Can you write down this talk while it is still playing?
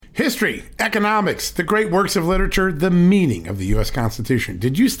History, economics, the great works of literature, the meaning of the U.S. Constitution.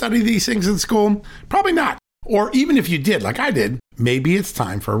 Did you study these things in school? Probably not. Or even if you did, like I did, maybe it's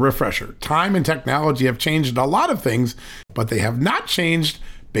time for a refresher. Time and technology have changed a lot of things, but they have not changed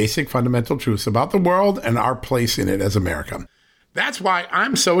basic fundamental truths about the world and our place in it as America. That's why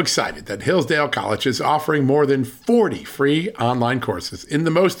I'm so excited that Hillsdale College is offering more than 40 free online courses in the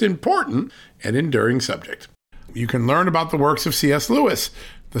most important and enduring subject. You can learn about the works of C.S. Lewis,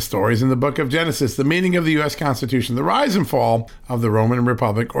 the stories in the book of Genesis, the meaning of the U.S. Constitution, the rise and fall of the Roman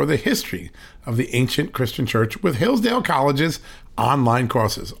Republic, or the history of the ancient Christian church with Hillsdale College's online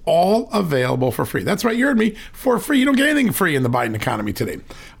courses, all available for free. That's right, you heard me, for free. You don't get anything free in the Biden economy today.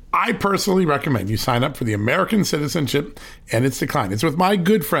 I personally recommend you sign up for the American Citizenship and Its Decline. It's with my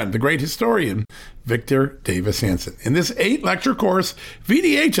good friend, the great historian, Victor Davis Hanson. In this 8-lecture course,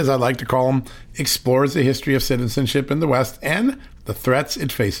 VDH, as I like to call him, explores the history of citizenship in the West and the threats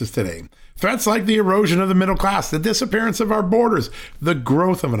it faces today. Threats like the erosion of the middle class, the disappearance of our borders, the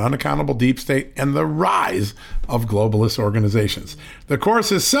growth of an unaccountable deep state, and the rise of globalist organizations. The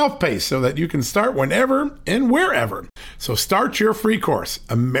course is self-paced so that you can start whenever and wherever. So start your free course,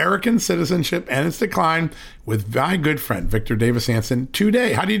 American Citizenship and Its Decline, with my good friend, Victor Davis Hanson,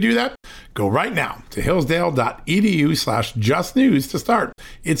 today. How do you do that? Go right now to hillsdale.edu/justnews to start.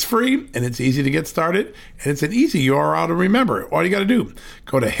 It's free and it's easy to get started, and it's an easy URL to remember. All you got to do,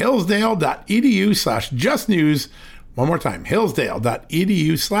 go to hillsdale.edu/justnews. One more time,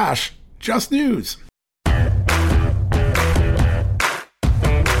 hillsdale.edu/justnews.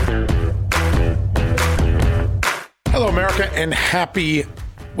 Hello, America, and happy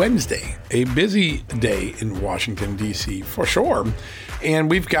Wednesday, a busy day in Washington, D.C. for sure. And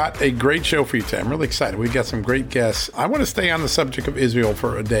we've got a great show for you today. I'm really excited. We've got some great guests. I want to stay on the subject of Israel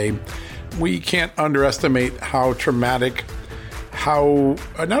for a day. We can't underestimate how traumatic, how,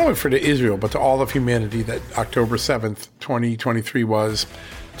 not only for Israel, but to all of humanity that October 7th, 2023 was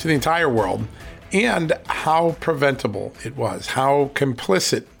to the entire world, and how preventable it was, how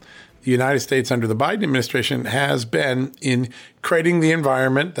complicit the United States under the Biden administration has been in creating the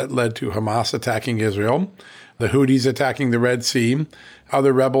environment that led to Hamas attacking Israel, the Houthis attacking the Red Sea,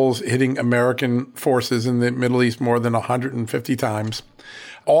 other rebels hitting American forces in the Middle East more than 150 times.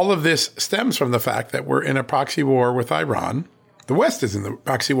 All of this stems from the fact that we're in a proxy war with Iran. The West is in the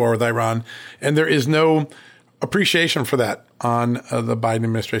proxy war with Iran, and there is no appreciation for that on the Biden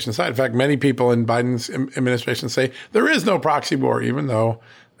administration side. In fact, many people in Biden's administration say there is no proxy war, even though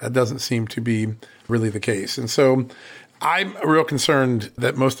that doesn't seem to be really the case. And so I'm real concerned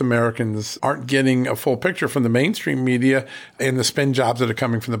that most Americans aren't getting a full picture from the mainstream media and the spin jobs that are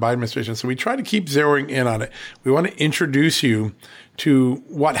coming from the Biden administration. So we try to keep zeroing in on it. We want to introduce you to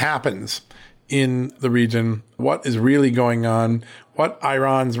what happens in the region, what is really going on, what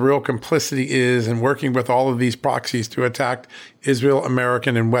Iran's real complicity is in working with all of these proxies to attack Israel,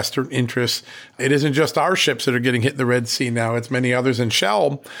 American, and Western interests. It isn't just our ships that are getting hit in the Red Sea now. It's many others. And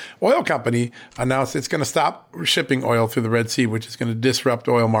Shell Oil Company announced it's going to stop shipping oil through the Red Sea, which is going to disrupt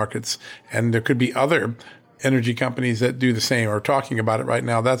oil markets. And there could be other energy companies that do the same or are talking about it right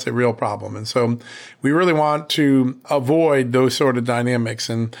now. That's a real problem. And so we really want to avoid those sort of dynamics.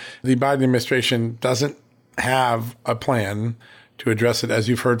 And the Biden administration doesn't have a plan to address it, as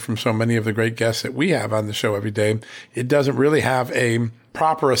you've heard from so many of the great guests that we have on the show every day. It doesn't really have a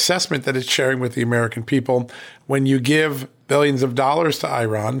proper assessment that it's sharing with the American people. When you give billions of dollars to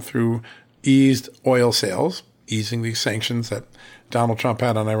Iran through eased oil sales, easing these sanctions that Donald Trump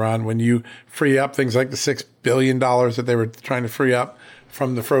had on Iran, when you free up things like the $6 billion that they were trying to free up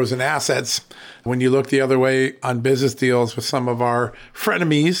from the frozen assets, when you look the other way on business deals with some of our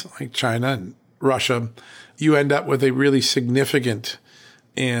frenemies like China and Russia, you end up with a really significant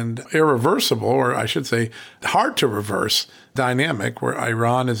and irreversible, or I should say hard to reverse, dynamic where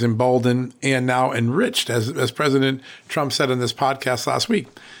Iran is emboldened and now enriched. As President Trump said on this podcast last week,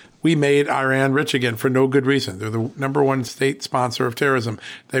 we made Iran rich again for no good reason. They're the number one state sponsor of terrorism.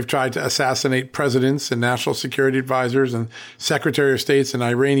 They've tried to assassinate presidents and national security advisors and secretary of states and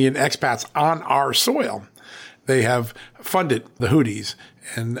Iranian expats on our soil. They have funded the Houthis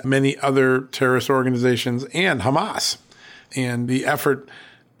and many other terrorist organizations and Hamas. And the effort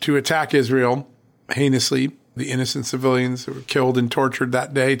to attack Israel heinously, the innocent civilians who were killed and tortured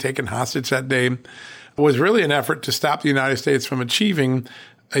that day, taken hostage that day, was really an effort to stop the United States from achieving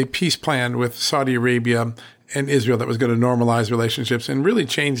a peace plan with Saudi Arabia and Israel that was going to normalize relationships and really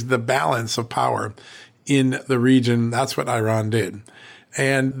change the balance of power in the region. That's what Iran did.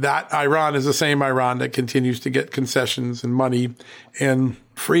 And that Iran is the same Iran that continues to get concessions and money and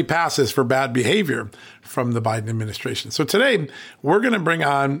free passes for bad behavior from the Biden administration. So today, we're going to bring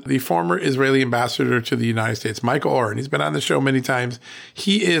on the former Israeli ambassador to the United States, Michael Oren. He's been on the show many times.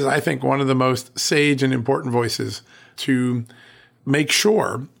 He is, I think, one of the most sage and important voices to make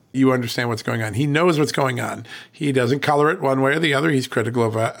sure you understand what's going on. He knows what's going on. He doesn't color it one way or the other. He's critical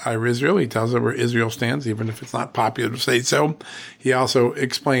of Israel. He tells us where Israel stands, even if it's not popular to say so. He also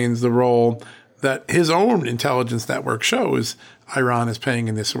explains the role that his own intelligence network shows Iran is playing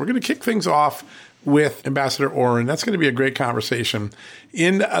in this. So we're going to kick things off with Ambassador Oren. That's going to be a great conversation.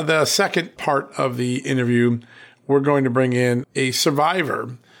 In the second part of the interview, we're going to bring in a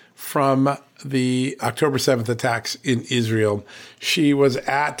survivor from the October 7th attacks in Israel. She was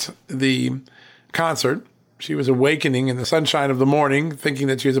at the concert. She was awakening in the sunshine of the morning, thinking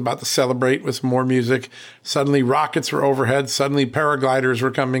that she was about to celebrate with some more music. Suddenly rockets were overhead. Suddenly paragliders were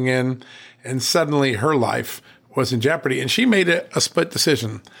coming in. And suddenly her life was in jeopardy. And she made a split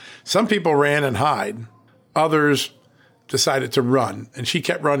decision. Some people ran and hid. Others decided to run. And she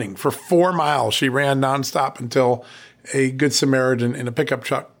kept running. For 4 miles, she ran nonstop until a Good Samaritan in a pickup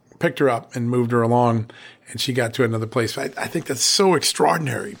truck picked her up and moved her along, and she got to another place. I think that's so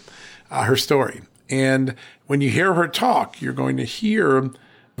extraordinary, her story. And when you hear her talk, you're going to hear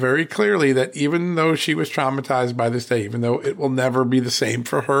very clearly that even though she was traumatized by this day, even though it will never be the same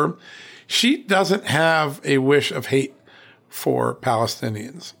for her, she doesn't have a wish of hate for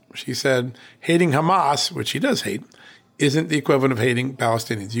Palestinians. She said hating Hamas, which she does hate, isn't the equivalent of hating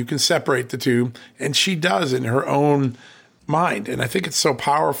Palestinians. You can separate the two, and she does in her own mind. And I think it's so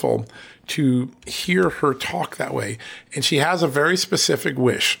powerful to hear her talk that way. And she has a very specific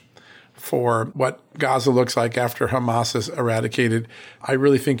wish for what Gaza looks like after Hamas is eradicated. I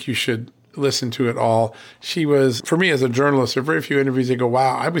really think you should listen to it all. She was, for me as a journalist, there are very few interviews that go,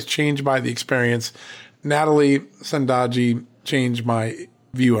 wow, I was changed by the experience. Natalie Sandaji changed my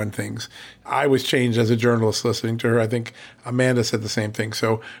view on things. I was changed as a journalist listening to her. I think Amanda said the same thing.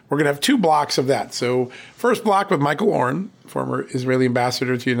 So we're going to have 2 blocks of that. So first block with Michael Oren, former Israeli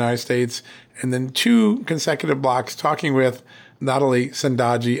ambassador to the United States, and then 2 consecutive blocks talking with Natalie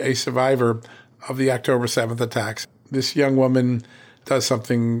Sandaji, a survivor of the October 7th attacks. This young woman does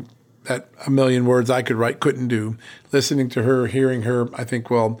something that a million words I could write couldn't do. Listening to her, hearing her, I think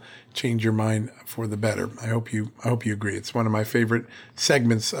will change your mind for the better. I hope you agree. It's one of my favorite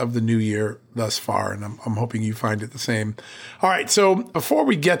segments of the new year thus far, and I'm hoping you find it the same. All right, so before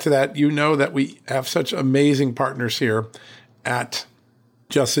we get to that, you know that we have such amazing partners here at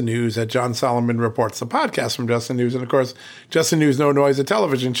Just the News, at John Solomon Reports, the podcast from Just the News, and of course, Just the News, No Noise, a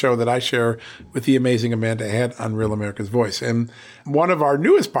television show that I share with the amazing Amanda Head on Real America's Voice. And one of our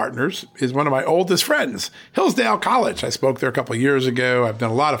newest partners is one of my oldest friends, Hillsdale College. I spoke there a couple of years ago. I've done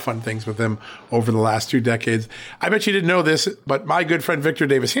a lot of fun things with them over the last 2 decades. I bet you didn't know this, but my good friend Victor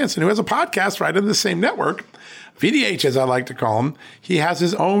Davis Hanson, who has a podcast right on the same network, VDH, as I like to call him, he has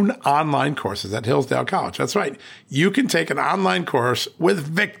his own online courses at Hillsdale College. That's right. You can take an online course with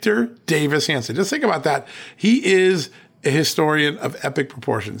Victor Davis Hanson. Just think about that. He is a historian of epic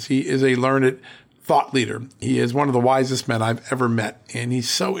proportions. He is a learned thought leader. He is one of the wisest men I've ever met, and he's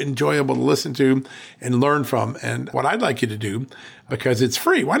so enjoyable to listen to and learn from. And what I'd like you to do, because it's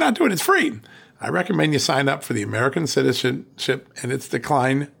free, why not do it? It's free. I recommend you sign up for the American Citizenship and Its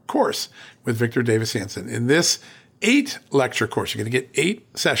Decline course with Victor Davis Hanson. In this 8-lecture course, you're going to get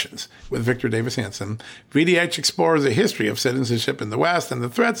 8 sessions with Victor Davis Hanson. VDH explores the history of citizenship in the West and the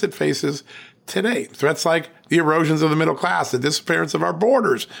threats it faces today. Threats like the erosions of the middle class, the disappearance of our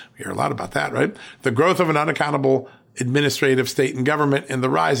borders. We hear a lot about that, right? The growth of an unaccountable administrative state and government, and the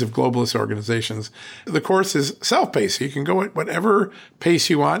rise of globalist organizations. The course is self-paced, so you can go at whatever pace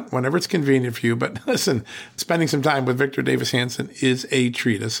you want, whenever it's convenient for you. But listen, spending some time with Victor Davis Hanson is a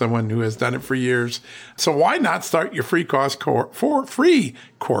treat, as someone who has done it for years. So why not start your free course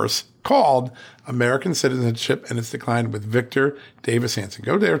called American Citizenship and Its Decline with Victor Davis Hanson.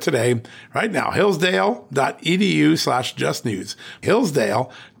 Go there today, right now, hillsdale.edu/justnews.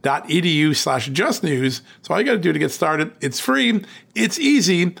 Hillsdale.edu/justnews. So all you got to do to get started, it's free, it's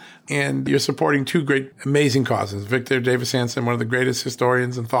easy, and you're supporting 2 great, amazing causes. Victor Davis Hanson, one of the greatest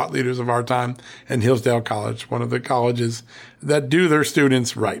historians and thought leaders of our time, and Hillsdale College, one of the colleges that do their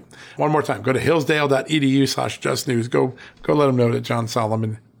students right. One more time, go to hillsdale.edu/justnews. Go let them know that John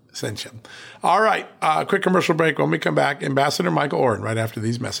Solomon sent you. All right, quick commercial break. When we come back, Ambassador Michael Oren right after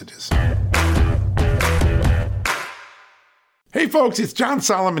these messages. Hey folks, it's John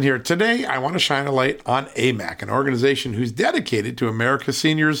Solomon here. Today, I want to shine a light on AMAC, an organization who's dedicated to America's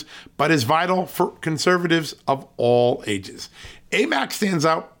seniors, but is vital for conservatives of all ages. AMAC stands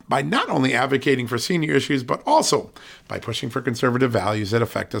out by not only advocating for senior issues, but also by pushing for conservative values that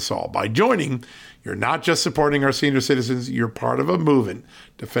affect us all. By joining, you're not just supporting our senior citizens, you're part of a movement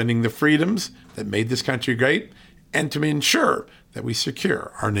defending the freedoms that made this country great and to ensure that we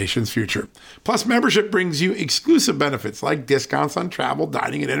secure our nation's future. Plus, membership brings you exclusive benefits like discounts on travel,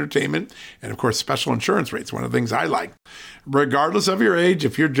 dining, and entertainment, and of course, special insurance rates, one of the things I like. Regardless of your age,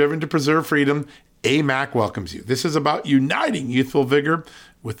 if you're driven to preserve freedom, AMAC welcomes you. This is about uniting youthful vigor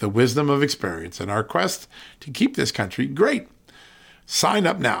with the wisdom of experience in our quest to keep this country great. Sign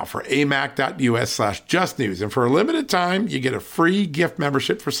up now for amac.us/justnews, and for a limited time, you get a free gift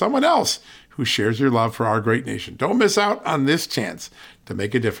membership for someone else who shares your love for our great nation. Don't miss out on this chance to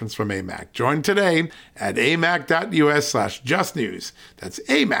make a difference from AMAC. Join today at amac.us/justnews. That's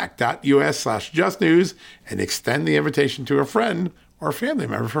amac.us/justnews, and extend the invitation to a friend or a family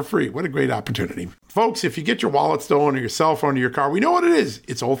member for free. What a great opportunity. Folks, if you get your wallet stolen or your cell phone or your car, we know what it is.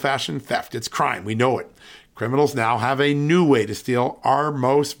 It's old-fashioned theft. It's crime. We know it. Criminals now have a new way to steal our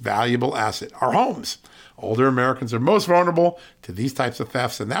most valuable asset, our homes. Older Americans are most vulnerable to these types of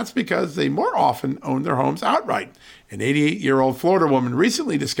thefts, and that's because they more often own their homes outright. An 88-year-old Florida woman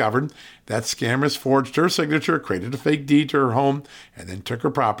recently discovered that scammers forged her signature, created a fake deed to her home, and then took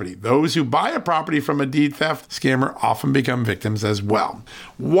her property. Those who buy a property from a deed theft scammer often become victims as well.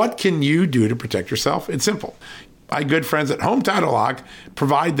 What can you do to protect yourself? It's simple. My good friends at Home Title Lock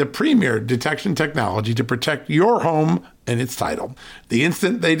provide the premier detection technology to protect your home and its title. The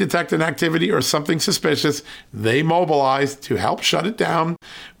instant they detect an activity or something suspicious, they mobilize to help shut it down.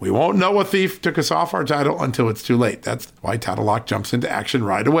 We won't know a thief took us off our title until it's too late. That's why Title Lock jumps into action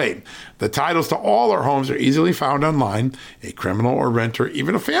right away. The titles to all our homes are easily found online. A criminal or renter,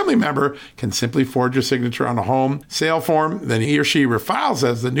 even a family member, can simply forge your signature on a home sale form. Then he or she refiles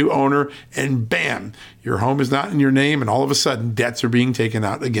as the new owner, and bam, your home is not in your name, and all of a sudden, debts are being taken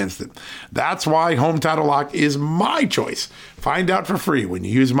out against it. That's why Home Title Lock is my choice. Find out for free when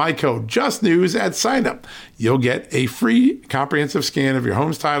you use my code JUSTNEWS at sign-up. You'll get a free comprehensive scan of your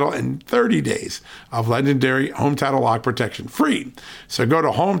home's title and 30 days of legendary Home Title Lock protection free. So go to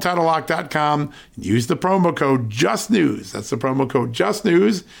HomeTitleLock.com and use the promo code JUSTNEWS. That's the promo code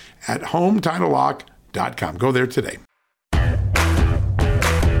JUSTNEWS at HomeTitleLock.com. Go there today.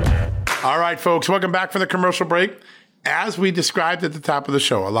 All right, folks, welcome back from the commercial break. As we described at the top of the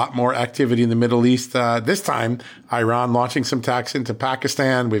show, a lot more activity in the Middle East. This time, Iran launching some attacks into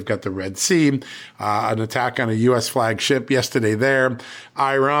Pakistan. We've got the Red Sea, an attack on a U.S. flagged ship yesterday there.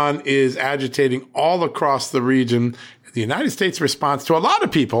 Iran is agitating all across the region. The United States' response to a lot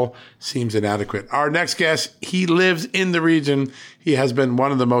of people seems inadequate. Our next guest, he lives in the region. He has been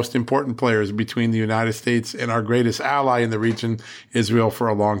one of the most important players between the United States and our greatest ally in the region, Israel, for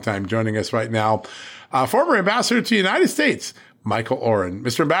a long time. Joining us right now, former ambassador to the United States, Michael Oren.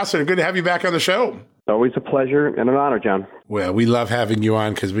 Mr. Ambassador, good to have you back on the show. Always a pleasure and an honor, John. Well, we love having you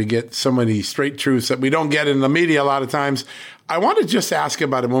on because we get so many straight truths that we don't get in the media a lot of times. I want to just ask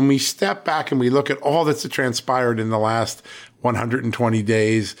about it. When we step back and we look at all that's transpired in the last 120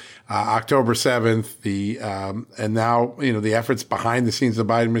 days, October 7th, and now, the efforts behind the scenes of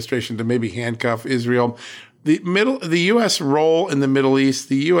the Biden administration to maybe handcuff Israel, the U.S. role in the Middle East,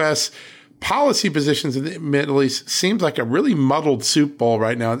 the U.S. policy positions in the Middle East seems like a really muddled soup bowl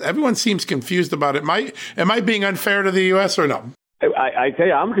right now. Everyone seems confused about it. Am I being unfair to the U.S. or no? I tell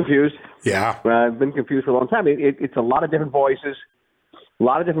you, I'm confused. Yeah. I've been confused for a long time. It's a lot of different voices.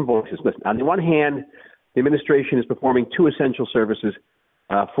 Listen, on the one hand, the administration is performing two essential services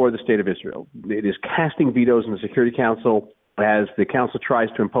for the state of Israel. It is casting vetoes in the Security Council as the council tries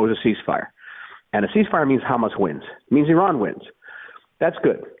to impose a ceasefire. And a ceasefire means Hamas wins. It means Iran wins. That's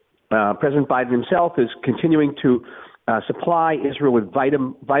good. President Biden himself is continuing to supply Israel with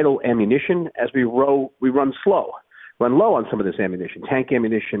vital ammunition as we run low on some of this ammunition, tank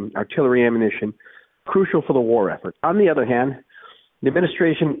ammunition, artillery ammunition, crucial for the war effort. On the other hand, the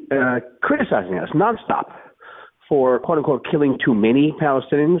administration criticizing us nonstop for, quote unquote, killing too many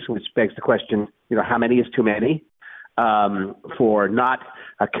Palestinians, which begs the question, how many is too many, for not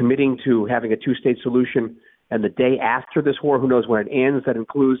committing to having a two-state solution. And the day after this war, who knows when it ends, that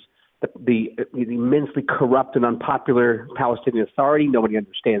includes the immensely corrupt and unpopular Palestinian Authority. Nobody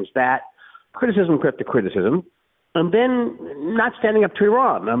understands that. Criticism after criticism. And then not standing up to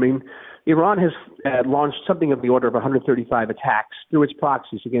Iran. I mean, Iran has launched something of the order of 135 attacks through its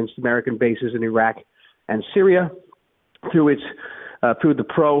proxies against American bases in Iraq and Syria, through the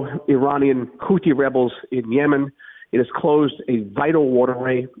pro-Iranian Houthi rebels in Yemen. It has closed a vital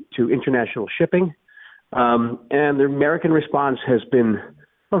waterway to international shipping. And the American response has been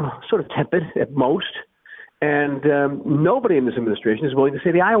sort of tepid at most. And nobody in this administration is willing to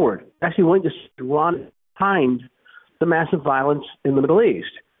say the I word, actually willing to run behind the massive violence in the Middle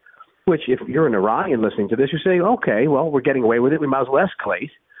East, which if you're an Iranian listening to this, you're saying, okay, well, we're getting away with it. We might as well escalate.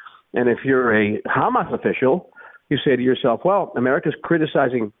 And if you're a Hamas official, you say to yourself, well, America's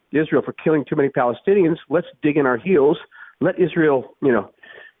criticizing Israel for killing too many Palestinians. Let's dig in our heels. Let Israel,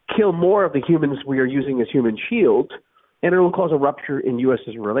 kill more of the humans we are using as human shields, and it will cause a rupture in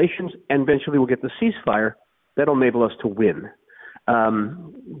U.S.'s relations, and eventually we'll get the ceasefire that'll enable us to win.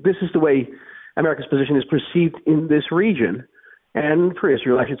 This is the way America's position is perceived in this region, and for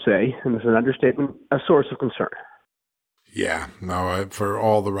Israel, I should say, and this is an understatement, a source of concern. Yeah, no, for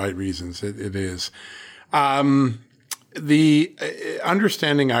all the right reasons, it is. The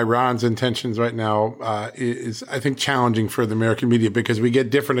understanding Iran's intentions right now is, I think, challenging for the American media because we get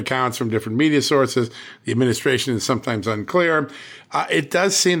different accounts from different media sources. The administration is sometimes unclear. It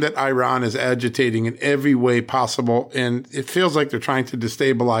does seem that Iran is agitating in every way possible, and it feels like they're trying to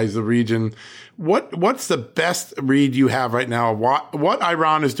destabilize the region. What's the best read you have right now of what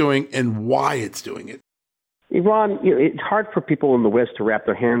Iran is doing and why it's doing it? Iran, it's hard for people in the West to wrap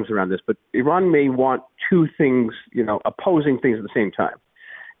their hands around this, but Iran may want two things, opposing things at the same time.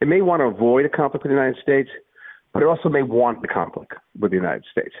 It may want to avoid a conflict with the United States, but it also may want the conflict with the United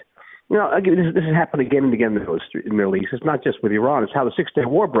States. Again, this has happened again and again in the Middle East. It's not just with Iran. It's how the Six-Day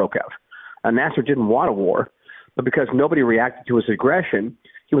War broke out. Nasser didn't want a war, but because nobody reacted to his aggression,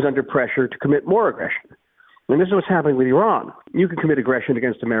 he was under pressure to commit more aggression. And this is what's happening with Iran. You can commit aggression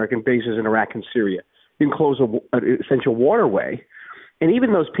against American bases in Iraq and Syria. You can close an essential waterway. And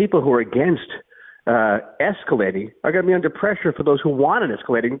even those people who are against escalating are going to be under pressure for those who want it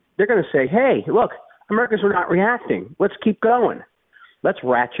escalating. They're going to say, hey, look, Americans are not reacting. Let's keep going. Let's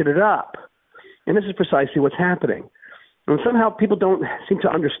ratchet it up. And this is precisely what's happening. And somehow people don't seem to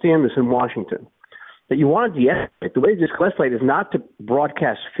understand this in Washington, that you want to de-escalate. The way to de-escalate is not to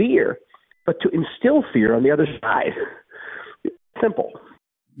broadcast fear, but to instill fear on the other side. It's simple.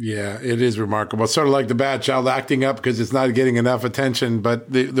 Yeah, it is remarkable. It's sort of like the bad child acting up because it's not getting enough attention.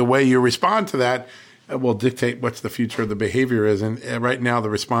 But the way you respond to that will dictate what's the future of the behavior is. And right now, the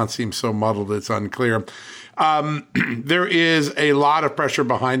response seems so muddled, it's unclear. There is a lot of pressure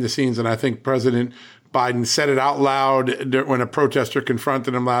behind the scenes. And I think President Biden said it out loud when a protester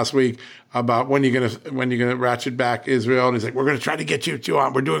confronted him last week about when you're gonna ratchet back Israel, and he's like, "We're going to try to get you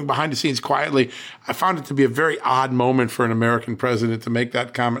on. We're doing behind the scenes quietly." I found it to be a very odd moment for an American president to make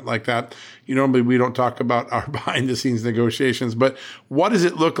that comment like that. Normally we don't talk about our behind the scenes negotiations, but what does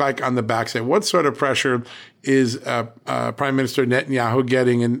it look like on the backside? What sort of pressure is Prime Minister Netanyahu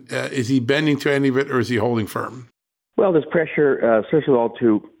getting, and is he bending to any of it, or is he holding firm? Well, there's pressure, first of all,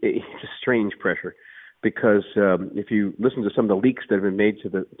 it's a strange pressure. Because if you listen to some of the leaks that have been made to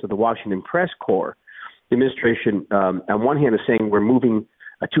the Washington press corps, the administration, on one hand, is saying we're moving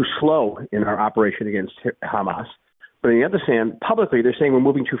too slow in our operation against Hamas. But on the other hand, publicly, they're saying we're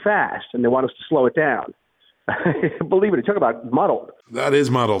moving too fast, and they want us to slow it down. Believe it, talk about muddled. That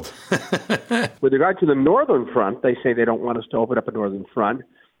is muddled. With regard to the northern front, they say they don't want us to open up a northern front.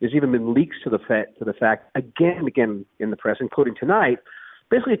 There's even been leaks to the fact, again and again in the press, including tonight,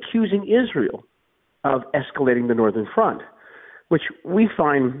 basically accusing Israel of escalating the northern front, which we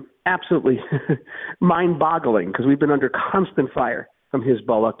find absolutely mind-boggling because we've been under constant fire from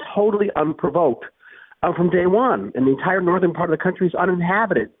Hezbollah, totally unprovoked from day one. And the entire northern part of the country is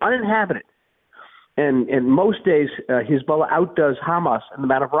uninhabited. And most days, Hezbollah outdoes Hamas in the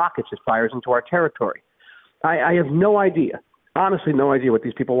amount of rockets it fires into our territory. I have no idea, honestly no idea what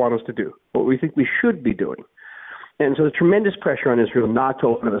these people want us to do, what we think we should be doing. And so the tremendous pressure on Israel not to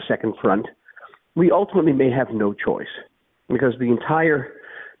open a second front. We ultimately may have no choice because the entire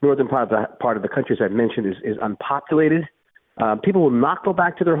northern part of the country, as I mentioned, is unpopulated. People will not go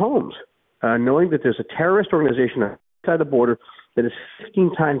back to their homes, knowing that there's a terrorist organization outside the border that is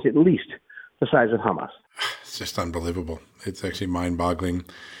 15 times at least the size of Hamas. It's just unbelievable. It's actually mind-boggling.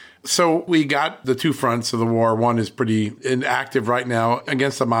 So we got the two fronts of the war. One is pretty inactive right now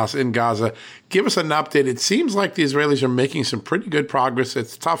against Hamas in Gaza. Give us an update. It seems like the Israelis are making some pretty good progress.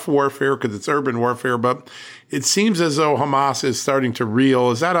 It's tough warfare because it's urban warfare, but it seems as though Hamas is starting to reel.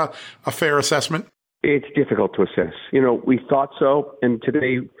 Is that a fair assessment? It's difficult to assess. We thought so, and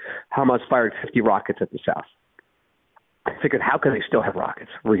today Hamas fired 50 rockets at the south. I figured, how can they still have rockets,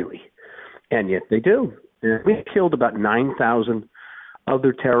 really? And yet they do. We killed about 9,000 of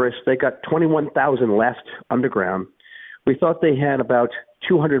their terrorists. They got 21,000 left underground. We thought they had about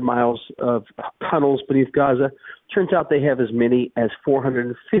 200 miles of tunnels beneath Gaza. Turns out they have as many as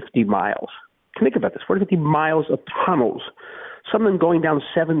 450 miles. Think about this, 450 miles of tunnels, some of them going down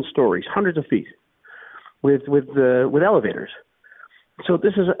 7 stories, hundreds of feet. with elevators. So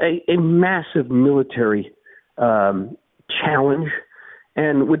this is a massive military challenge,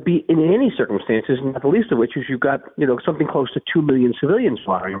 and would be in any circumstances, not the least of which is you've got something close to 2 million civilians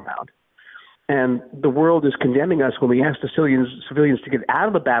flying around. And the world is condemning us when we ask the civilians to get out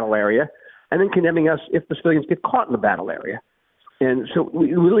of the battle area, and then condemning us if the civilians get caught in the battle area. And so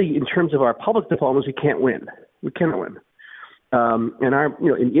we really, in terms of our public diplomacy, can't win. We cannot win.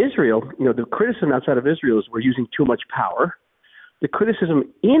 In Israel, the criticism outside of Israel is we're using too much power. The criticism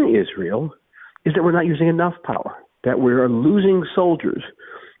in Israel is that we're not using enough power, that we are losing soldiers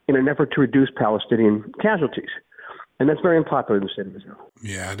in an effort to reduce Palestinian casualties. And that's very unpopular in the state of Israel.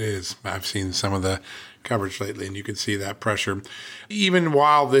 Yeah, it is. I've seen some of the coverage lately, and you can see that pressure. Even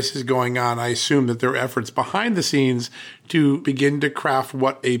while this is going on, I assume that there are efforts behind the scenes to begin to craft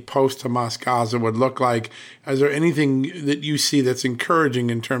what a post-Hamas Gaza would look like. Is there anything that you see that's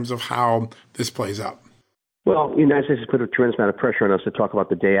encouraging in terms of how this plays out? Well, the United States has put a tremendous amount of pressure on us to talk about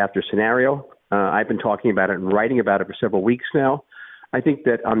the day after scenario. I've been talking about it and writing about it for several weeks now. I think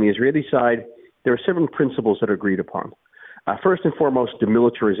that on the Israeli side, there are several principles that are agreed upon. First and foremost,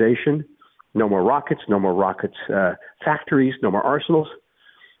 demilitarization. No more rockets, factories, no more arsenals.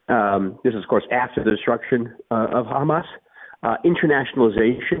 This is, of course, after the destruction of Hamas.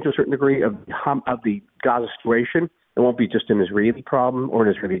 Internationalization to a certain degree of the Gaza situation. It won't be just an Israeli problem or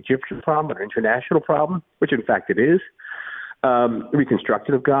an Israeli-Egyptian problem, but an international problem, which in fact it is.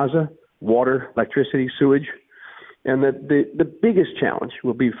 Reconstruction of Gaza, water, electricity, sewage. And the biggest challenge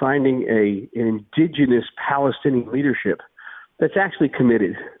will be finding an indigenous Palestinian leadership that's actually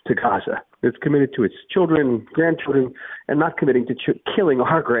committed to Gaza. It's committed to its children, grandchildren, and not committing to killing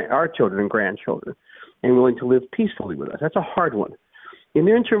our children and grandchildren, and willing to live peacefully with us. That's a hard one. In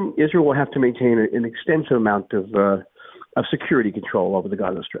the interim, Israel will have to maintain an extensive amount of security control over the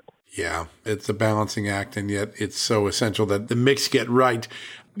Gaza Strip. Yeah, it's a balancing act, and yet it's so essential that the mix get right.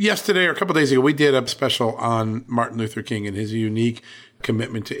 Yesterday, or a couple of days ago, we did a special on Martin Luther King and his unique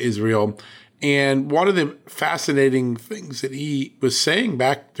commitment to Israel. And one of the fascinating things that he was saying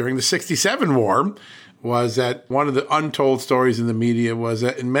back during the 67 war was that one of the untold stories in the media was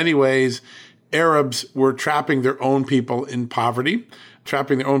that in many ways, Arabs were trapping their own people in poverty,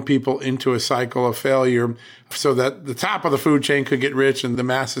 trapping their own people into a cycle of failure so that the top of the food chain could get rich and the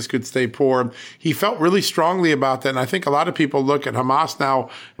masses could stay poor. He felt really strongly about that. And I think a lot of people look at Hamas now.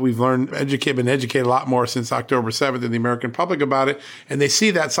 We've been educated a lot more since October 7th in the American public about it. And they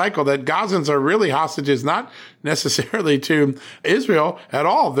see that cycle that Gazans are really hostages, not necessarily to Israel at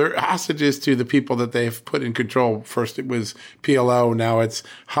all. They're hostages to the people that they've put in control. First it was PLO, now it's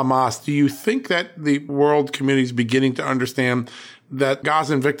Hamas. Do you think that the world community is beginning to understand that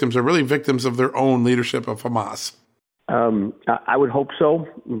Gazan victims are really victims of their own leadership of Hamas? I would hope so,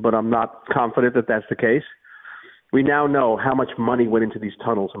 but I'm not confident that that's the case. We now know how much money went into these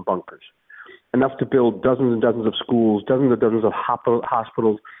tunnels and bunkers, enough to build dozens and dozens of schools, dozens and dozens of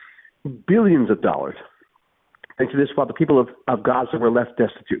hospitals, billions of dollars. And to this, while the people of Gaza were left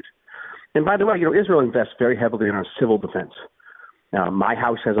destitute. And by the way, Israel invests very heavily in our civil defense. My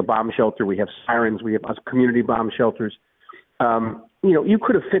house has a bomb shelter. We have sirens. We have community bomb shelters. You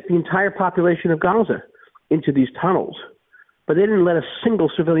could have fit the entire population of Gaza into these tunnels, but they didn't let a single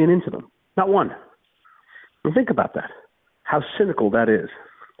civilian into them. Not one. And think about that. How cynical that is.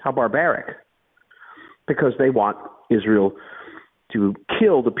 How barbaric. Because they want Israel to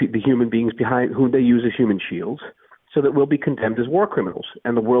kill the human beings behind whom they use as human shields so that we'll be condemned as war criminals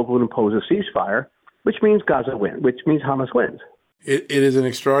and the world will impose a ceasefire, which means Gaza wins, which means Hamas wins. It is an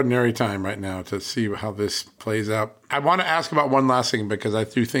extraordinary time right now to see how this plays out. I want to ask about one last thing because I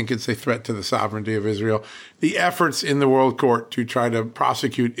do think it's a threat to the sovereignty of Israel. The efforts in the World Court to try to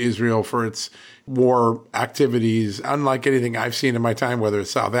prosecute Israel for its war activities, unlike anything I've seen in my time, whether it's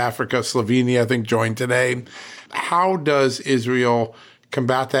South Africa, Slovenia, I think joined today. How does Israel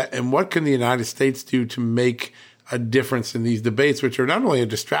combat that? And what can the United States do to make a difference in these debates, which are not only a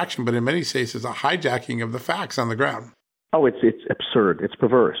distraction, but in many cases a hijacking of the facts on the ground? Oh, it's absurd. It's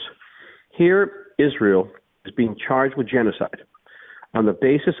perverse. Here, Israel is being charged with genocide on the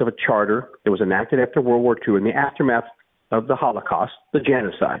basis of a charter that was enacted after World War II in the aftermath of the Holocaust, the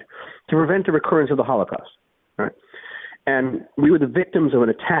genocide, to prevent the recurrence of the Holocaust. Right? And we were the victims of an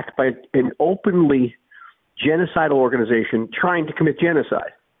attack by an openly genocidal organization trying to commit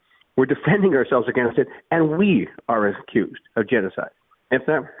genocide. We're defending ourselves against it, and we are accused of genocide.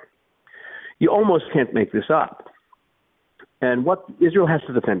 You almost can't make this up. And what Israel has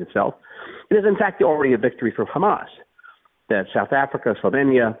to defend itself, it is in fact already a victory for Hamas. That South Africa,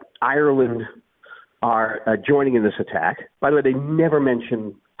 Slovenia, Ireland, are joining in this attack. By the way, they never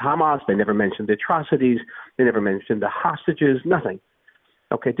mention Hamas. They never mentioned the atrocities. They never mentioned the hostages. Nothing.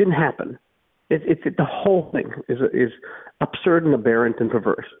 Okay, it didn't happen. The whole thing is absurd and aberrant and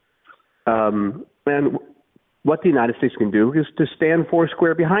perverse. And what the United States can do is to stand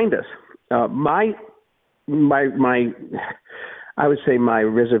foursquare behind us. My I would say my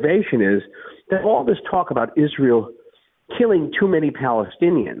reservation is that all this talk about Israel killing too many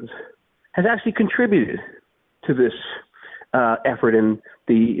Palestinians has actually contributed to this effort in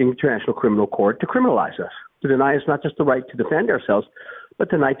the International Criminal Court to criminalize us, to deny us not just the right to defend ourselves, but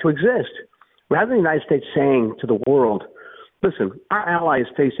the right to exist. Rather than the United States saying to the world, listen, our ally is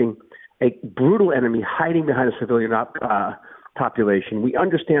facing a brutal enemy hiding behind a civilian population. We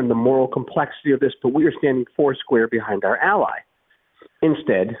understand the moral complexity of this, but we are standing foursquare behind our ally.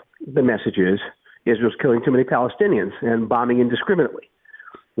 Instead, the message is Israel's killing too many Palestinians and bombing indiscriminately.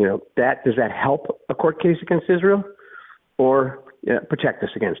 Does that help a court case against Israel or protect us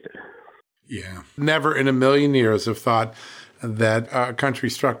against it? Yeah. Never in a million years have thought that a country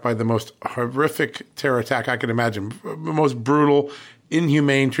struck by the most horrific terror attack I can imagine, the most brutal,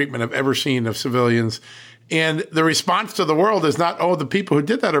 inhumane treatment I've ever seen of civilians. And the response to the world is not, the people who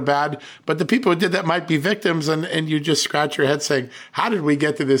did that are bad, but the people who did that might be victims. And you just scratch your head saying, how did we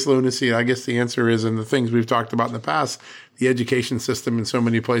get to this lunacy? And I guess the answer is in the things we've talked about in the past. The education system in so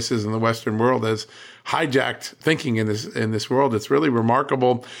many places in the Western world has hijacked thinking in this world. It's really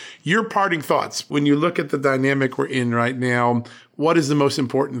remarkable. Your parting thoughts, when you look at the dynamic we're in right now, what is the most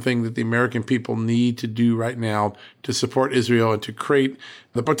important thing that the American people need to do right now to support Israel and to create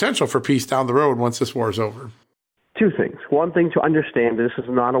the potential for peace down the road once this war is over? Two things. One thing, to understand this is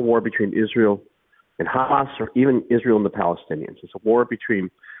not a war between Israel and Hamas or even Israel and the Palestinians. It's a war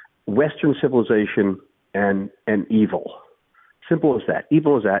between Western civilization and evil. Simple as that.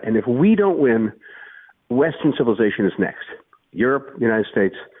 Evil as that. And if we don't win, Western civilization is next. Europe, the United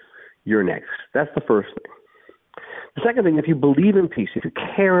States, you're next. That's the first thing. The second thing, if you believe in peace, if you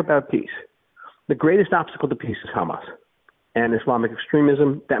care about peace, the greatest obstacle to peace is Hamas and Islamic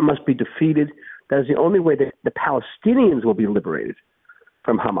extremism. That must be defeated. That is the only way that the Palestinians will be liberated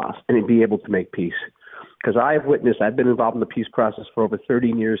from Hamas and be able to make peace. Because I've been involved in the peace process for over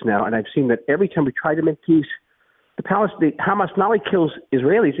 13 years now, and I've seen that every time we try to make peace, Hamas not only kills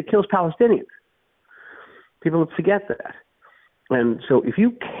Israelis, it kills Palestinians. People forget that. And so if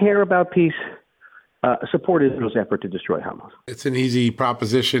you care about peace, support Israel's effort to destroy Hamas. It's an easy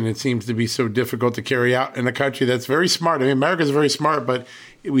proposition. It seems to be so difficult to carry out in a country that's very smart. I mean, America's very smart, but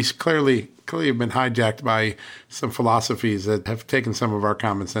we clearly have been hijacked by some philosophies that have taken some of our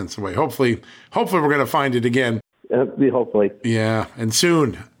common sense away. Hopefully we're going to find it again. Hopefully. Yeah, and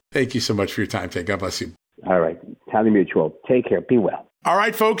soon. Thank you so much for your time, Ted. God bless you. All right. Tally Mutual. Take care. Be well. All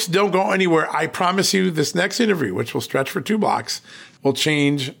right, folks, don't go anywhere. I promise you this next interview, which will stretch for 2 blocks, will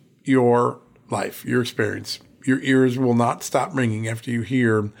change your life, your experience. Your ears will not stop ringing after you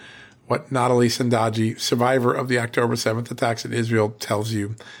hear what Natalie Sandaji, survivor of the October 7th attacks in Israel, tells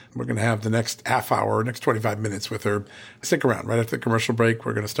you. We're going to have the next half hour, next 25 minutes with her. Stick around. Right after the commercial break,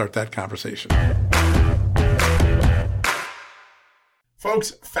 we're going to start that conversation.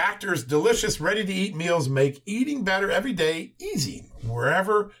 Folks, Factor's delicious, ready-to-eat meals make eating better every day easy.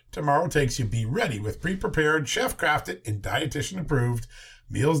 Wherever tomorrow takes you, be ready with pre-prepared, chef-crafted, and dietitian-approved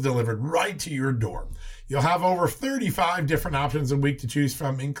meals delivered right to your door. You'll have over 35 different options a week to choose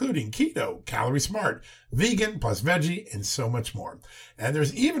from, including keto, calorie smart, vegan plus veggie, and so much more. And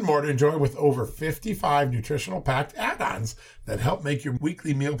there's even more to enjoy with over 55 nutritional packed add-ons that help make your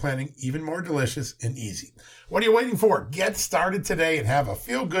weekly meal planning even more delicious and easy. What are you waiting for? Get started today and have a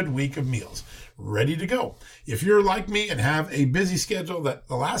feel-good week of meals ready to go. If you're like me and have a busy schedule, that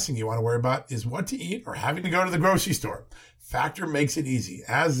the last thing you want to worry about is what to eat or having to go to the grocery store. Factor makes it easy,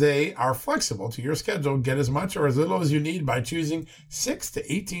 as they are flexible to your schedule. Get as much or as little as you need by choosing 6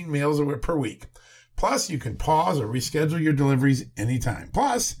 to 18 meals per week. Plus, you can pause or reschedule your deliveries anytime.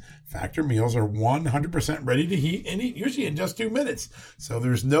 Plus, Factor meals are 100% ready to heat and eat, usually in just 2 minutes. So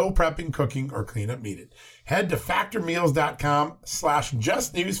there's no prepping, cooking, or cleanup needed. Head to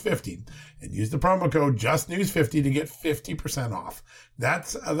factormeals.com/justnews50 and use the promo code justnews50 to get 50% off.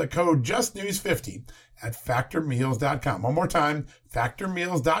 That's the code justnews50 at factormeals.com. One more time,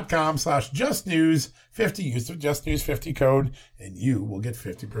 factormeals.com/justnews50. Use the justnews50 code and you will get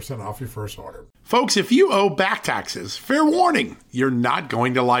 50% off your first order. Folks, if you owe back taxes, fair warning, you're not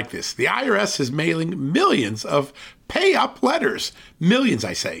going to like this. The IRS is mailing millions of pay-up letters. Millions,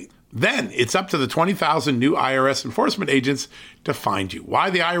 I say. Then it's up to the 20,000 new IRS enforcement agents to find you. Why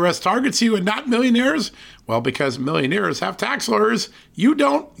the IRS targets you and not millionaires? Well, because millionaires have tax lawyers. You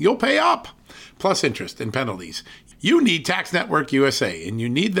don't, you'll pay up. plus interest and penalties. You need Tax Network USA, and you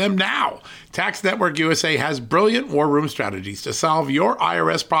need them now. Tax Network USA has brilliant war room strategies to solve your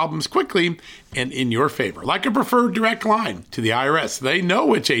IRS problems quickly and in your favor, like a preferred direct line to the IRS. They know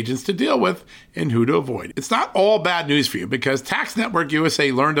which agents to deal with and who to avoid. It's not all bad news for you because Tax Network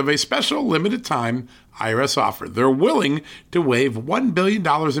USA learned of a special limited time IRS offer. They're willing to waive $1 billion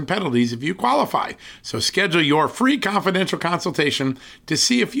in penalties if you qualify. So schedule your free confidential consultation to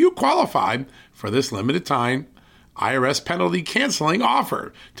see if you qualify for this limited time IRS penalty canceling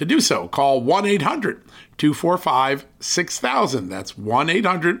offer. To do so, call 1-800-245-6000. That's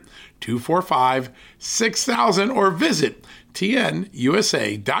 1-800-245-6000 or visit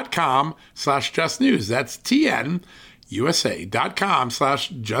tnusa.com/justnews. That's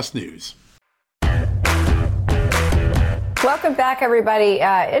tnusa.com/justnews. Welcome back, everybody.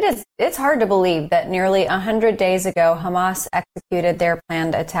 It's hard to believe that nearly 100 days ago, Hamas executed their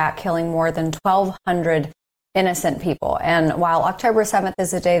planned attack, killing more than 1,200 innocent people. And while October 7th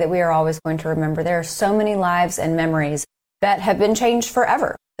is a day that we are always going to remember, there are so many lives and memories that have been changed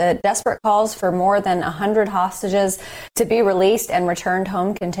forever. The desperate calls for more than 100 hostages to be released and returned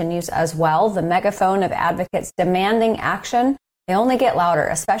home continues as well. The megaphone of advocates demanding action, they only get louder,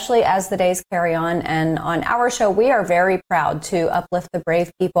 especially as the days carry on. And on our show, we are very proud to uplift the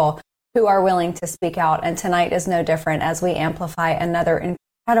brave people who are willing to speak out. And tonight is no different as we amplify another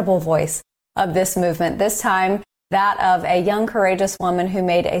incredible voice of this movement, this time that of a young, courageous woman who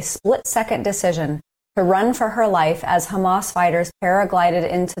made a split-second decision to run for her life as Hamas fighters paraglided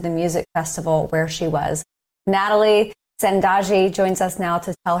into the music festival where she was. Natalie Sendaji joins us now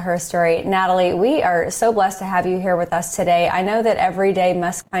to tell her story. Natalie, we are so blessed to have you here with us today. I know that every day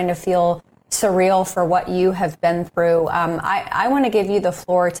must kind of feel surreal for what you have been through. I want to give you the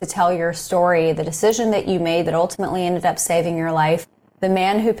floor to tell your story, the decision that you made that ultimately ended up saving your life, the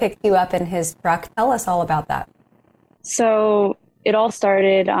man who picked you up in his truck. Tell us all about that. So it all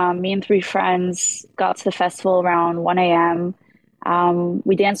started, me and 3 friends got to the festival around 1 a.m.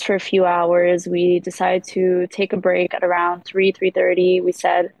 We danced for a few hours. We decided to take a break at around 3:30. We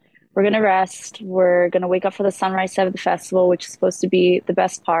said, we're going to rest. We're going to wake up for the sunrise set of the festival, which is supposed to be the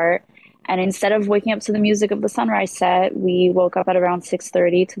best part. And instead of waking up to the music of the sunrise set, we woke up at around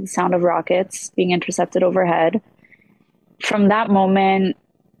 6:30 to the sound of rockets being intercepted overhead. From that moment,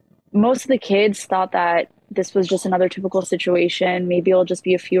 most of the kids thought that this was just another typical situation. Maybe it'll just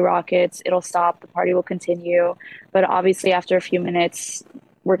be a few rockets. It'll stop. The party will continue. But obviously, after a few minutes,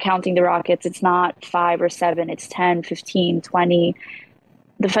 we're counting the rockets. It's not 5 or 7. It's 10, 15, 20.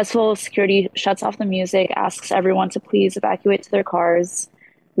 The festival security shuts off the music, asks everyone to please evacuate to their cars.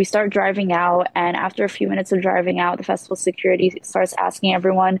 We start driving out. And after a few minutes of driving out, the festival security starts asking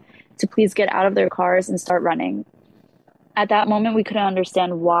everyone to please get out of their cars and start running. At that moment, we couldn't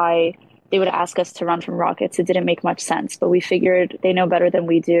understand why they would ask us to run from rockets. It didn't make much sense, but we figured they know better than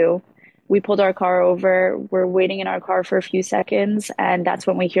we do. We pulled our car over. We're waiting in our car for a few seconds, and that's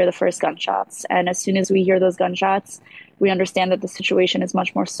when we hear the first gunshots. And as soon as we hear those gunshots, we understand that the situation is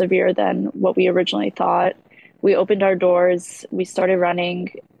much more severe than what we originally thought. We opened our doors. We started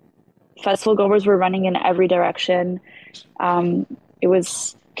running. Festival goers were running in every direction. It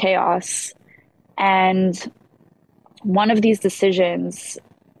was chaos. And one of these decisions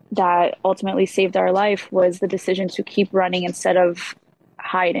that ultimately saved our life was the decision to keep running instead of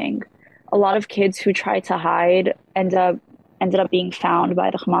hiding. A lot of kids who tried to hide ended up being found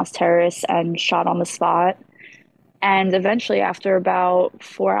by the Hamas terrorists and shot on the spot. And eventually, after about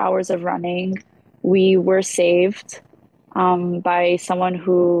 4 hours of running, we were saved by someone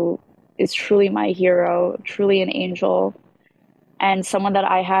who is truly my hero, truly an angel, and someone that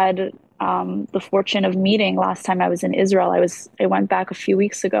I had the fortune of meeting last time I was in Israel. I went back a few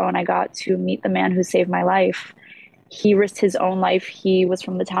weeks ago and I got to meet the man who saved my life. He risked his own life. He was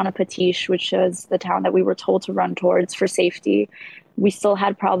from the town of Patish, which is the town that we were told to run towards for safety. We still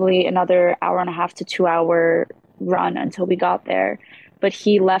had probably another 1.5 to 2 hour run until we got there. But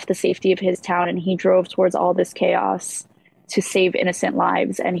he left the safety of his town and he drove towards all this chaos to save innocent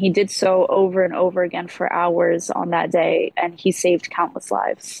lives. And he did so over and over again for hours on that day. And he saved countless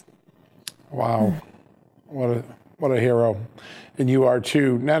lives. Wow. What a hero. And you are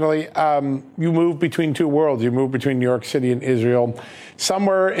too. Natalie, you move between two worlds. You move between New York City and Israel.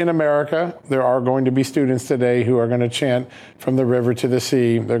 Somewhere in America, there are going to be students today who are going to chant from the river to the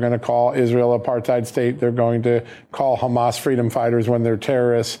sea. They're going to call Israel apartheid state. They're going to call Hamas freedom fighters when they're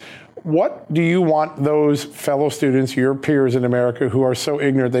terrorists. What do you want those fellow students, your peers in America, who are so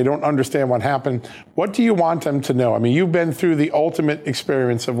ignorant, they don't understand what happened, what do you want them to know? I mean, you've been through the ultimate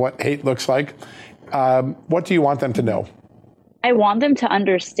experience of what hate looks like. What do you want them to know? I want them to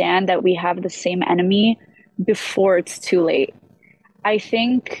understand that we have the same enemy before it's too late. I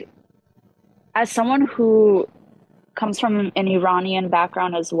think as someone who comes from an Iranian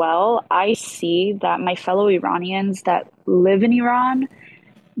background as well, I see that my fellow Iranians that live in Iran,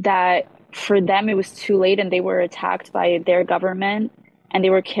 that for them it was too late and they were attacked by their government and they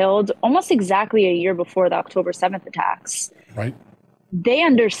were killed almost exactly a year before the October 7th attacks. Right. They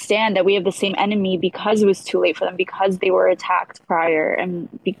understand that we have the same enemy because it was too late for them, because they were attacked prior. And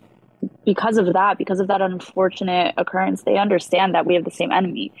because of that unfortunate occurrence, they understand that we have the same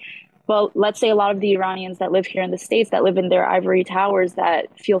enemy. Well, let's say a lot of the Iranians that live here in the States, that live in their ivory towers, that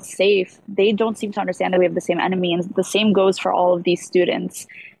feel safe, they don't seem to understand that we have the same enemy. And the same goes for all of these students,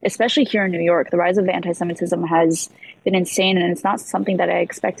 especially here in New York. The rise of anti-Semitism has been insane, and it's not something that I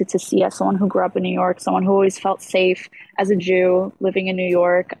expected to see as someone who grew up in New York, someone who always felt safe as a Jew living in New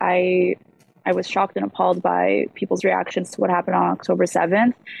York. I was shocked and appalled by people's reactions to what happened on October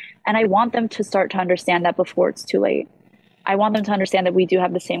 7th. And I want them to start to understand that before it's too late. I want them to understand that we do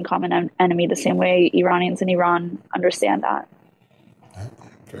have the same common enemy, the same way Iranians in Iran understand that.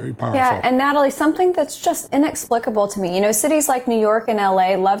 Very powerful. Yeah, and Natalie, something that's just inexplicable to me. You know, cities like New York and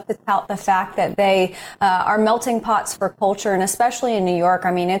LA love to tout the fact that they are melting pots for culture, and especially in New York.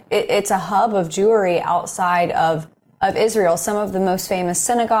 I mean, it's a hub of Jewry outside of Israel. Some of the most famous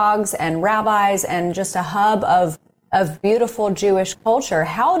synagogues and rabbis, and just a hub of beautiful Jewish culture.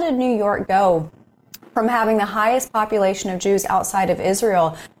 How did New York go from having the highest population of Jews outside of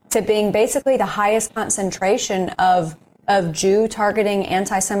Israel to being basically the highest concentration of Jew targeting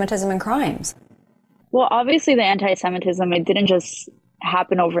anti-Semitism and crimes? Well, obviously the anti-Semitism, it didn't just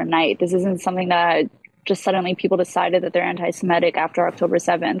happen overnight. This isn't something that just suddenly people decided that they're anti-Semitic after October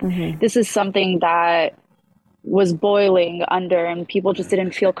 7th. Mm-hmm. This is something that was boiling under, and people just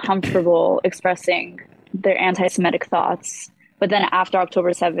didn't feel comfortable expressing their anti-Semitic thoughts. But then after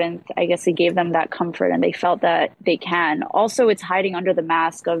October 7th, I guess it gave them that comfort and they felt that they can. Also, it's hiding under the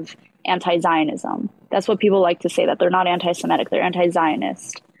mask of anti-Zionism. That's what people like to say, that they're not anti-Semitic, they're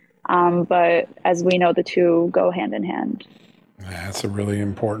anti-Zionist. But as we know, the two go hand in hand. That's a really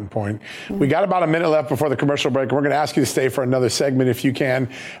important point. We got about a minute left before the commercial break. We're going to ask you to stay for another segment if you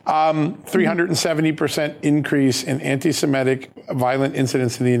can. 370% increase in anti-Semitic violent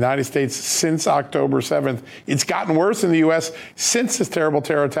incidents in the United States since October 7th. It's gotten worse in the U.S. since this terrible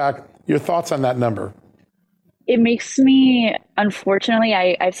terror attack. Your thoughts on that number? It makes me, unfortunately,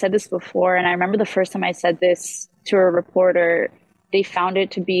 I've said this before, and I remember the first time I said this to a reporter, they found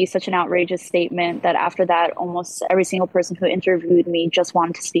it to be such an outrageous statement that after that, almost every single person who interviewed me just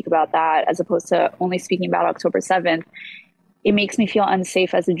wanted to speak about that as opposed to only speaking about October 7th. It makes me feel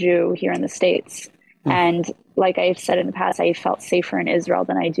unsafe as a Jew here in the States. And like I've said in the past, I felt safer in Israel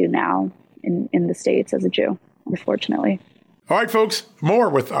than I do now in the States as a Jew, unfortunately. All right, folks, more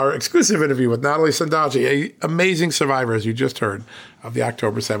with our exclusive interview with Natalie Sandaji, an amazing survivor, as you just heard, of the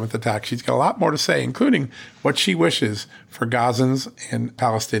October 7th attack. She's got a lot more to say, including what she wishes for Gazans and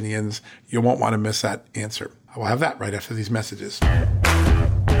Palestinians. You won't want to miss that answer. I will have that right after these messages.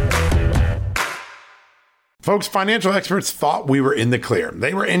 Folks, financial experts thought we were in the clear.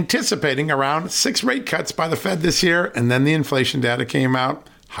 They were anticipating around 6 rate cuts by the Fed this year, and then the inflation data came out.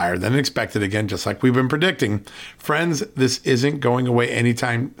 Higher than expected again, just like we've been predicting. Friends, this isn't going away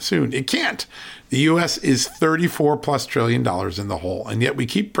anytime soon. It can't. The U.S. is $34+ trillion in the hole, and yet we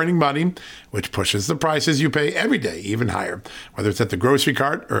keep printing money, which pushes the prices you pay every day even higher, whether it's at the grocery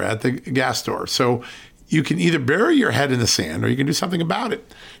cart or at the gas store. So you can either bury your head in the sand or you can do something about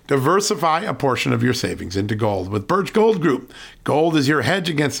it. Diversify a portion of your savings into gold with Birch Gold Group. Gold is your hedge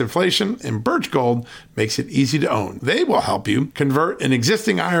against inflation, and Birch Gold makes it easy to own. They will help you convert an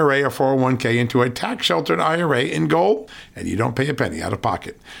existing IRA or 401k into a tax-sheltered IRA in gold, and you don't pay a penny out of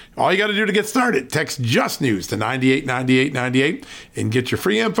pocket. All you got to do to get started, text Just News to 989898 and get your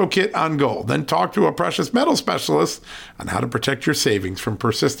free info kit on gold. Then talk to a precious metal specialist on how to protect your savings from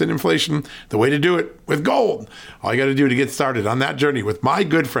persistent inflation. The way to do it with gold. All you got to do to get started on that journey with my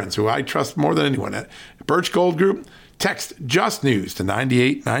good friends who I trust more than anyone at Birch Gold Group, text Just News to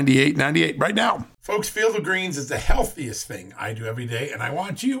 989898 right now. Folks, Field of Greens is the healthiest thing I do every day, and I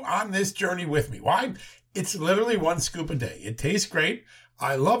want you on this journey with me. Why? It's literally 1 scoop a day. It tastes great.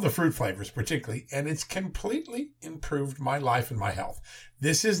 I love the fruit flavors particularly, and it's completely improved my life and my health.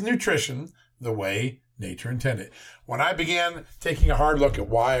 This is nutrition the way nature intended. When I began taking a hard look at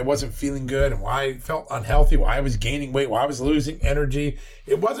why I wasn't feeling good and why I felt unhealthy, why I was gaining weight, why I was losing energy,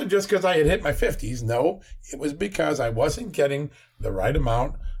 it wasn't just because I had hit my 50s. No, it was because I wasn't getting the right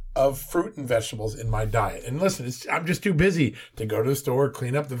amount of fruit and vegetables in my diet. And listen, I'm just too busy to go to the store,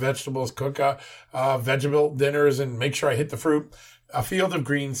 clean up the vegetables, cook vegetable dinners, and make sure I hit the fruit. A Field of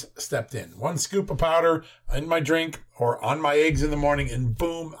Greens stepped in. 1 scoop of powder in my drink or on my eggs in the morning, and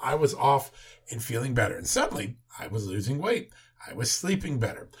boom, I was off and feeling better. And suddenly, I was losing weight. I was sleeping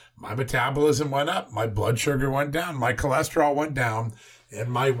better. My metabolism went up. My blood sugar went down. My cholesterol went down. And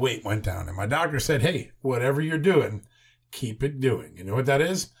my weight went down. And my doctor said, hey, whatever you're doing, keep it doing. You know what that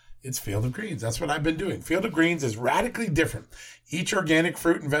is? It's Field of Greens. That's what I've been doing. Field of Greens is radically different. Each organic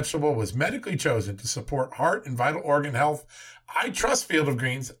fruit and vegetable was medically chosen to support heart and vital organ health. I trust Field of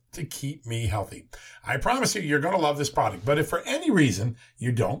Greens to keep me healthy. I promise you, you're going to love this product. But if for any reason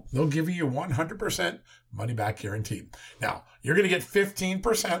you don't, they'll give you 100% money back guarantee. Now, you're going to get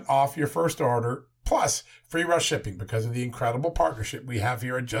 15% off your first order plus free rush shipping because of the incredible partnership we have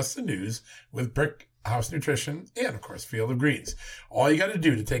here at Just the News with Brick House Nutrition and, of course, Field of Greens. All you got to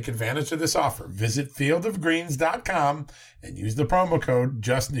do to take advantage of this offer, visit fieldofgreens.com and use the promo code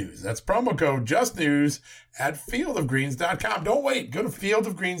JustNews. That's promo code JustNews at fieldofgreens.com. Don't wait. Go to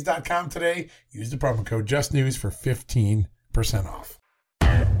fieldofgreens.com today. Use the promo code JustNews for 15% off.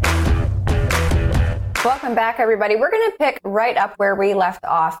 Welcome back, everybody. We're going to pick right up where we left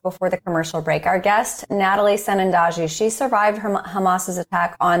off before the commercial break. Our guest, Natalie Senandaji, she survived Hamas's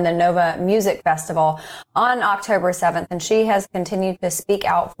attack on the Nova Music Festival on October 7th, and she has continued to speak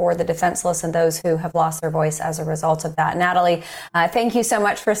out for the defenseless and those who have lost their voice as a result of that. Natalie, thank you so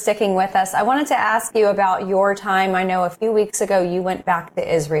much for sticking with us. I wanted to ask you about your time. I know a few weeks ago you went back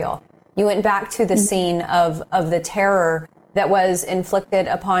to Israel. You went back to the scene of the terror that was inflicted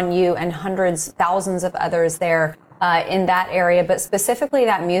upon you and hundreds, thousands of others there in that area, but specifically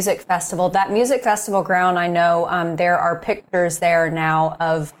that music festival. That music festival ground, I know there are pictures there now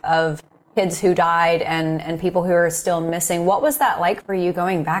of kids who died and people who are still missing. What was that like for you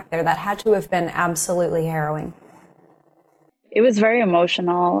going back there? That had to have been absolutely harrowing. It was very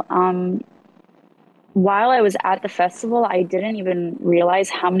emotional. While I was at the festival, I didn't even realize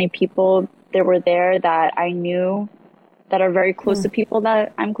how many people there were there that I knew that are very close to people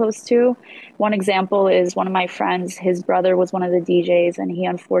that I'm close to. One example is one of my friends, his brother was one of the DJs, and he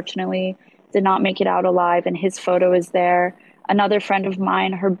unfortunately did not make it out alive, and his photo is there. Another friend of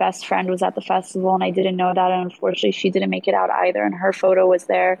mine, her best friend was at the festival, and I didn't know that, and unfortunately she didn't make it out either, and her photo was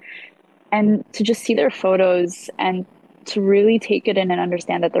there. And to just see their photos and to really take it in and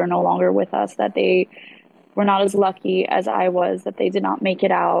understand that they're no longer with us, that they were not as lucky as I was, that they did not make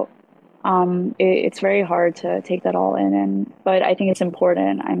it out. It's very hard to take that all in, but I think it's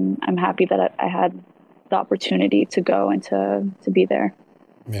important. I'm happy that I had the opportunity to go and to be there.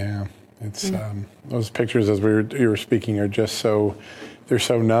 Yeah, it's those pictures as you were speaking are just they're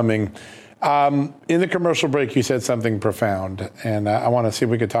so numbing. In the commercial break, you said something profound, and I want to see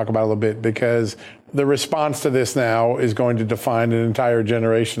if we could talk about it a little bit, because the response to this now is going to define an entire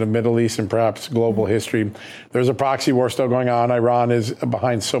generation of Middle East and perhaps global history. There's a proxy war still going on. Iran is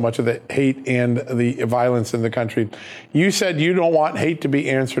behind so much of the hate and the violence in the country. You said you don't want hate to be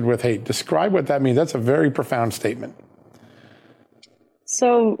answered with hate. Describe what that means. That's a very profound statement.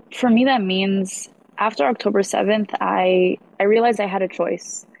 So for me, that means after October 7th, I realized I had a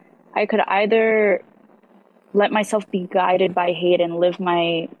choice. I could either let myself be guided by hate and live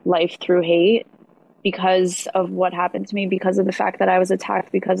my life through hate because of what happened to me, because of the fact that I was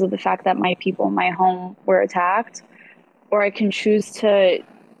attacked, because of the fact that my people in my home were attacked, or I can choose to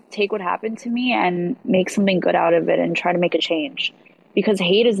take what happened to me and make something good out of it and try to make a change. Because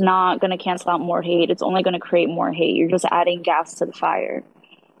hate is not going to cancel out more hate. It's only going to create more hate. You're just adding gas to the fire.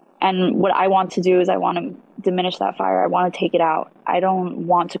 And what I want to do is I want to diminish that fire. I want to take it out. I don't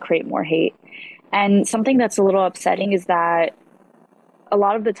want to create more hate. And something that's a little upsetting is that a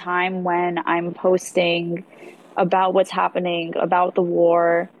lot of the time when I'm posting about what's happening, about the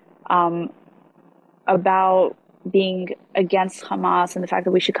war, about being against Hamas and the fact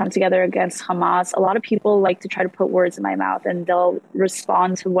that we should come together against Hamas, a lot of people like to try to put words in my mouth, and they'll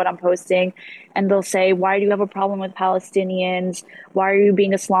respond to what I'm posting and they'll say, why do you have a problem with Palestinians? Why are you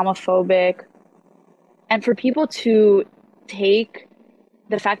being Islamophobic? And for people to take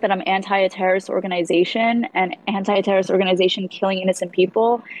the fact that I'm anti-terrorist organization and anti-terrorist organization killing innocent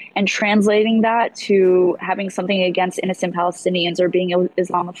people and translating that to having something against innocent Palestinians or being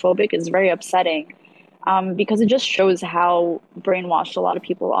Islamophobic is very upsetting. Because it just shows how brainwashed a lot of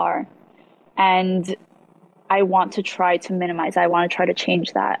people are. And I want to try to minimize. I want to try to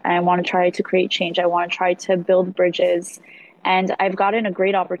change that. I want to try to create change. I want to try to build bridges And I've gotten a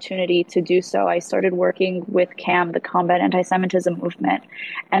great opportunity to do so. I started working with CAM, the Combat Anti-Semitism Movement.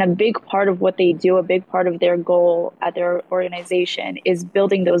 And a big part of what they do, a big part of their goal at their organization is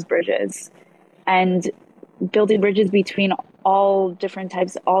building those bridges and building bridges between all different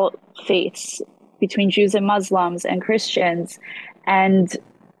types, all faiths, between Jews and Muslims and Christians. And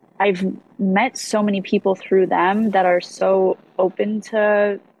I've met so many people through them that are so open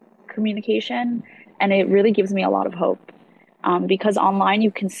to communication. And it really gives me a lot of hope. Because online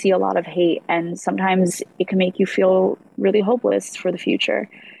you can see a lot of hate, and sometimes it can make you feel really hopeless for the future.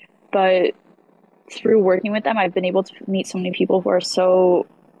 But through working with them, I've been able to meet so many people who are so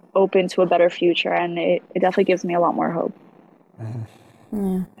open to a better future, and it definitely gives me a lot more hope.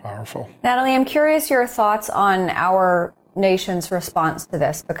 Powerful. Natalie, I'm curious your thoughts on our nation's response to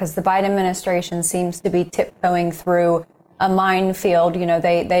this, because the Biden administration seems to be tiptoeing through a minefield. You know,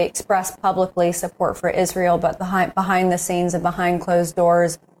 they express publicly support for Israel, but behind the scenes and behind closed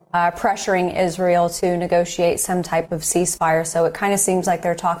doors, pressuring Israel to negotiate some type of ceasefire. So it kind of seems like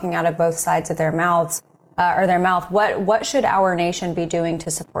they're talking out of both sides of their mouths, What should our nation be doing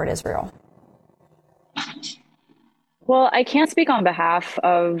to support Israel? Well, I can't speak on behalf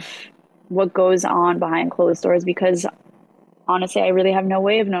of what goes on behind closed doors, because honestly, I really have no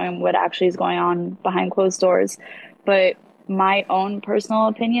way of knowing what actually is going on behind closed doors. But my own personal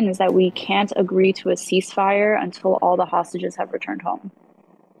opinion is that we can't agree to a ceasefire until all the hostages have returned home,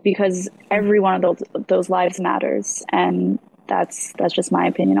 because every one of those lives matters. And that's just my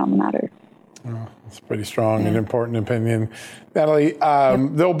opinion on the matter. Oh, it's a pretty strong and important opinion. Natalie,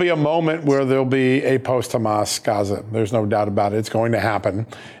 there'll be a moment where there'll be a post-Hamas Gaza. There's no doubt about it. It's going to happen.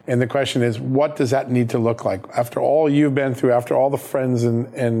 And the question is, what does that need to look like? After all you've been through, after all the friends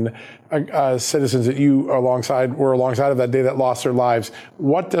and citizens that you were alongside of that day that lost their lives,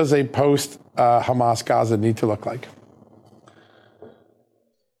 what does a post-Hamas Gaza need to look like?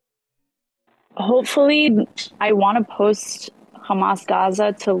 Hopefully, I want to post-Hamas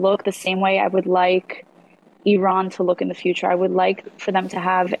Gaza to look the same way I would like Iran to look in the future. I would like for them to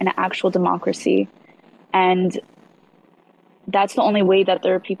have an actual democracy. And that's the only way that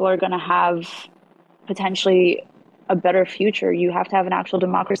their people are going to have potentially a better future. You have to have an actual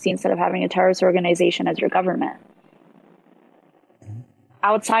democracy instead of having a terrorist organization as your government.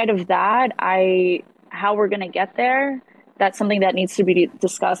 Outside of that, how we're going to get there, that's something that needs to be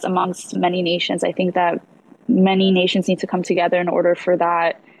discussed amongst many nations. I think that many nations need to come together in order for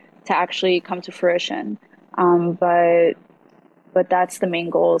that to actually come to fruition. But that's the main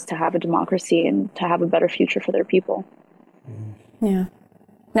goal, is to have a democracy and to have a better future for their people. Yeah.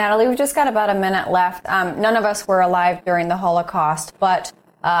 Natalie, we've just got about a minute left. None of us were alive during the Holocaust, but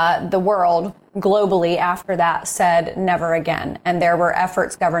the world globally after that said never again. And there were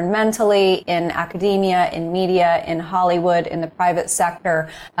efforts governmentally, in academia, in media, in Hollywood, in the private sector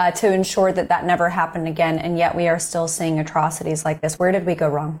to ensure that that never happened again. And yet we are still seeing atrocities like this. Where did we go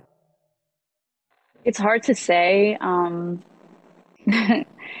wrong? It's hard to say.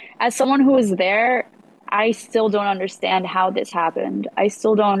 As someone who was there, I still don't understand how this happened. I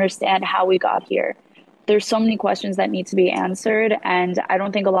still don't understand how we got here. There's so many questions that need to be answered, and I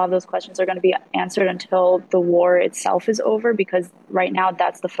don't think a lot of those questions are going to be answered until the war itself is over, because right now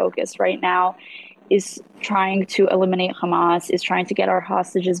that's the focus. Right now is trying to eliminate Hamas, is trying to get our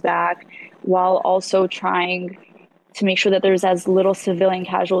hostages back, while also trying to make sure that there's as little civilian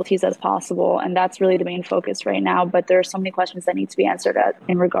casualties as possible. And that's really the main focus right now. But there are so many questions that need to be answered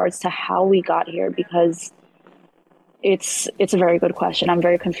in regards to how we got here, because it's a very good question. I'm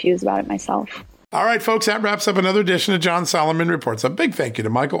very confused about it myself. All right, folks, that wraps up another edition of John Solomon Reports. A big thank you to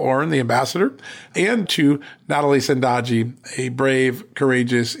Michael Oren, the ambassador, and to Natalie Sandaji, a brave,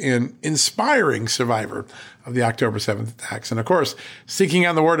 courageous, and inspiring survivor of the October 7th attacks. And of course, seeking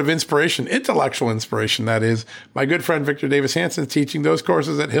on the word of inspiration, intellectual inspiration, that is, my good friend Victor Davis Hanson teaching those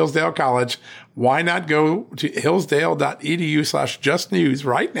courses at Hillsdale College. Why not go to hillsdale.edu/justnews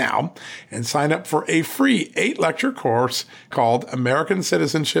right now and sign up for a free 8-lecture course called American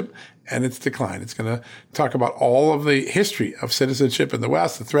Citizenship and Its Decline. It's going to talk about all of the history of citizenship in the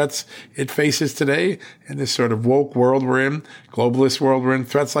West, the threats it faces today in this sort of woke world we're in, globalist world we're in,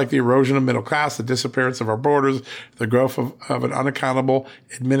 threats like the erosion of middle class, the disappearance of our borders, the growth of an unaccountable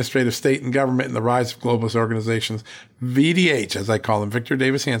administrative state and government, and the rise of globalist organizations. VDH, as I call them, Victor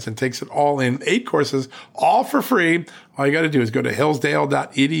Davis Hanson, takes it all in 8 courses, all for free. All you got to do is go to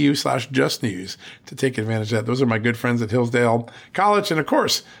hillsdale.edu/justnews to take advantage of that. Those are my good friends at Hillsdale College. And of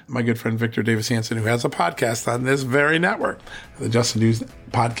course, my good friend Victor Davis Hanson, who has a podcast on this very network, the Just News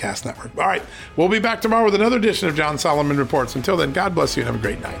Podcast Network. All right. We'll be back tomorrow with another edition of John Solomon Reports. Until then, God bless you and have a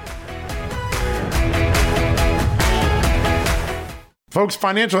great night. Folks,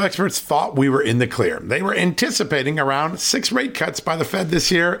 financial experts thought we were in the clear. They were anticipating around 6 rate cuts by the Fed this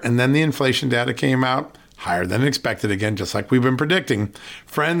year, and then the inflation data came out higher than expected again, just like we've been predicting.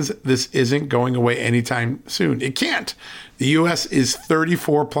 Friends, this isn't going away anytime soon. It can't. The U.S. is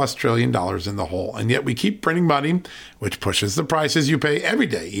 $34+ trillion in the hole, and yet we keep printing money, which pushes the prices you pay every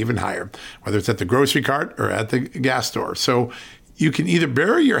day even higher, whether it's at the grocery cart or at the gas store. So you can either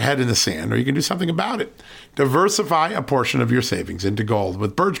bury your head in the sand or you can do something about it. Diversify a portion of your savings into gold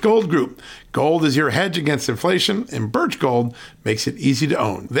with Birch Gold Group. Gold is your hedge against inflation, and Birch Gold makes it easy to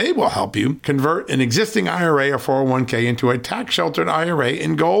own. They will help you convert an existing IRA or 401k into a tax-sheltered IRA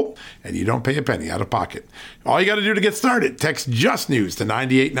in gold, and you don't pay a penny out of pocket. All you got to do to get started, text Just News to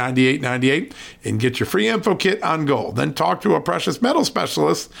 989898 and get your free info kit on gold. Then talk to a precious metal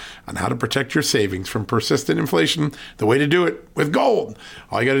specialist on how to protect your savings from persistent inflation. The way to do it with gold.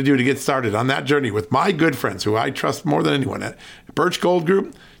 All you got to do to get started on that journey with my good friends who I trust more than anyone at Birch Gold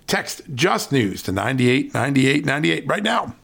Group, text Just News to 989898 right now.